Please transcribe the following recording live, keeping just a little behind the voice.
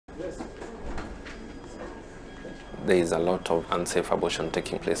there is a lot of unsafe abortion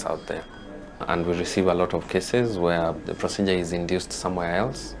taking place out there. And we receive a lot of cases where the procedure is induced somewhere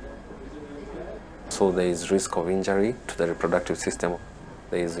else. So there is risk of injury to the reproductive system.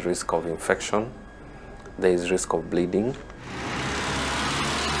 There is risk of infection. There is risk of bleeding.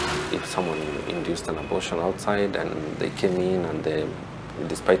 If someone induced an abortion outside and they came in and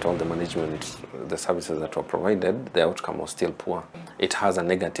despite all the management, the services that were provided, the outcome was still poor. It has a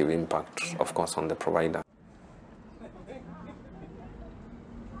negative impact, of course, on the provider.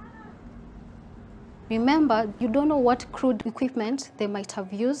 Remember, you don't know what crude equipment they might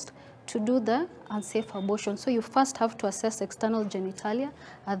have used to do the unsafe abortion. So you first have to assess external genitalia.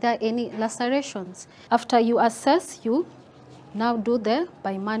 Are there any lacerations? After you assess, you now do the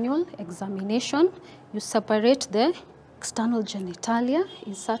bimanual examination. You separate the external genitalia,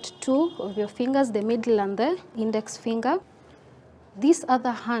 insert 2 of your fingers, the middle and the index finger. This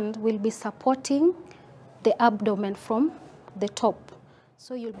other hand will be supporting the abdomen from the top.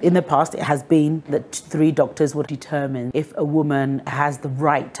 So in the past, it has been that 3 doctors would determine if a woman has the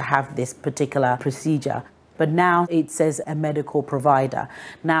right to have this particular procedure. But now it says a medical provider.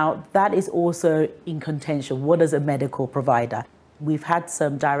 Now, that is also in contention. What is a medical provider? We've had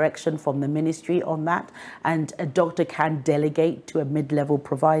some direction from the ministry on that, and a doctor can delegate to a mid-level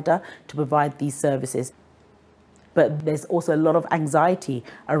provider to provide these services. But there's also a lot of anxiety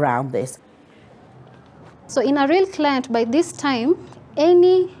around this. So in a real client, by this time,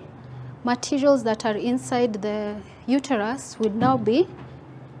 any materials that are inside the uterus will now be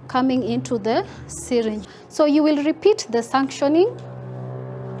coming into the syringe. So you will repeat the suctioning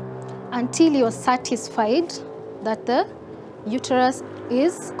until you're satisfied that the uterus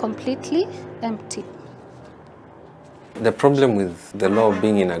is completely empty. The problem with the law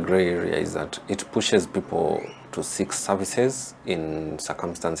being in a gray area is that it pushes people to seek services in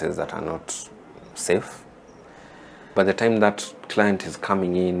circumstances that are not safe. By the time that client is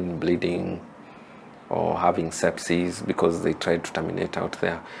coming in bleeding or having sepsis because they tried to terminate out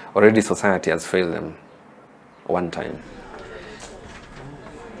there, already society has failed them one time.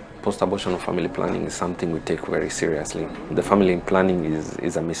 Post-abortion family planning is something we take very seriously. The family planning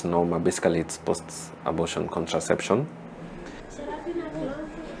is a misnomer. Basically, it's post-abortion contraception.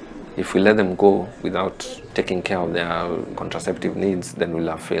 If we let them go without taking care of their contraceptive needs, then we'll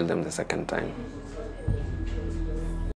have failed them the second time.